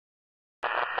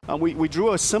We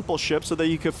drew a simple ship so that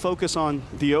you could focus on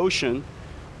the ocean.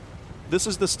 This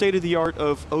is the state-of-the-art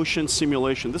of ocean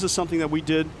simulation. This is something that we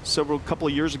did couple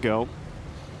of years ago.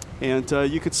 And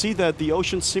you could see that the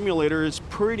ocean simulator is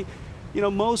pretty,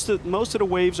 most of the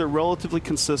waves are relatively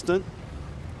consistent.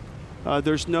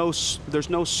 There's no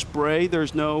spray,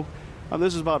 this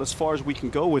is about as far as we can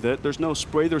go with it. There's no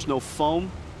spray, there's no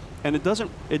foam, and it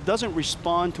doesn't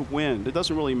respond to wind. It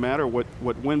doesn't really matter what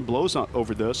wind blows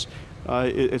over this.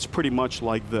 It's pretty much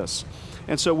like this.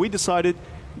 And so we decided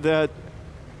that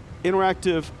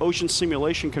interactive ocean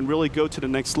simulation can really go to the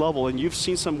next level, and you've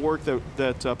seen some work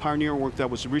pioneering work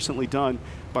that was recently done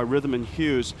by Rhythm and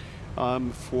Hughes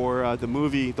for the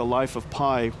movie The Life of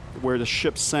Pi, where the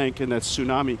ship sank in that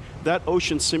tsunami. That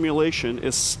ocean simulation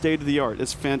is state-of-the-art.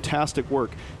 It's fantastic work.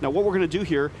 Now what we're going to do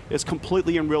here is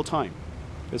completely in real time.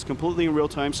 It's completely in real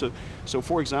time. So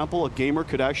for example, a gamer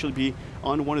could actually be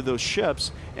on one of those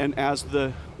ships, and as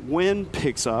the wind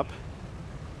picks up,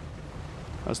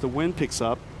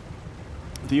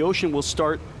 the ocean will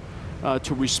start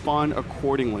to respond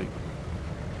accordingly.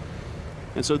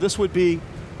 And so this would be,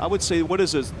 I would say, what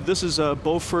is this? This is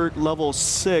Beaufort level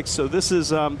 6, so this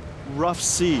is rough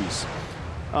seas.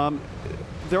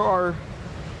 There are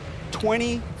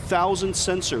 20,000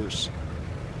 sensors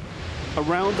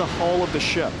around the hull of the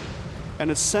ship, and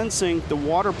it's sensing the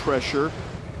water pressure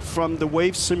from the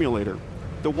wave simulator.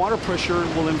 The water pressure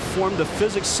will inform the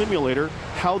physics simulator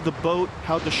how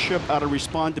the ship ought to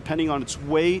respond depending on its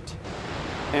weight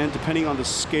and depending on the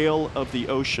scale of the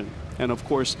ocean, and of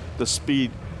course the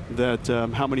speed that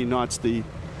how many knots the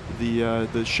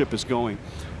ship is going.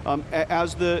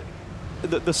 As the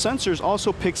sensors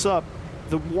also picks up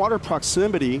the water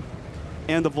proximity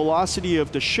and the velocity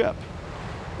of the ship,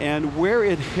 and where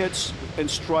it hits and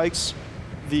strikes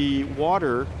the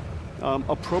water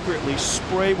appropriately,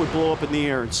 spray would blow up in the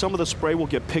air, and some of the spray will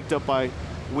get picked up by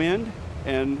wind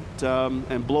and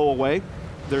blow away.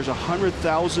 There's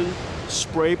 100,000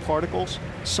 spray particles.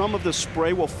 Some of the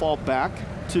spray will fall back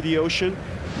to the ocean,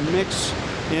 mix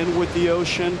in with the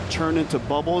ocean, turn into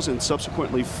bubbles, and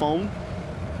subsequently foam.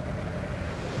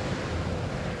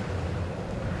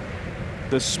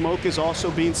 The smoke is also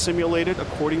being simulated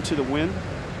according to the wind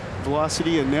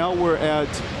velocity, and now we're at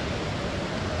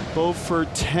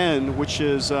Beaufort 10, which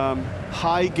is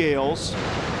high gales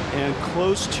and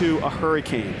close to a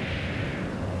hurricane.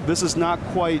 This is not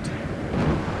quite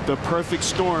the perfect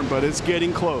storm, but it's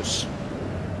getting close.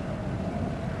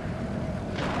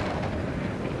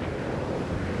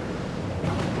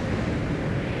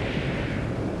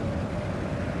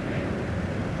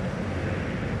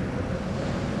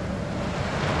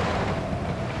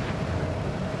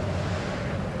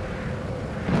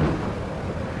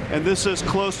 And this is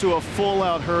close to a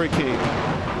full-out hurricane.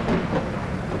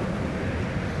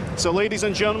 So ladies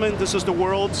and gentlemen, this is the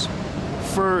world's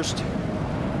first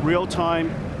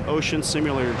real-time ocean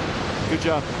simulator. Good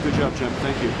job, Jim.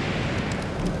 Thank you.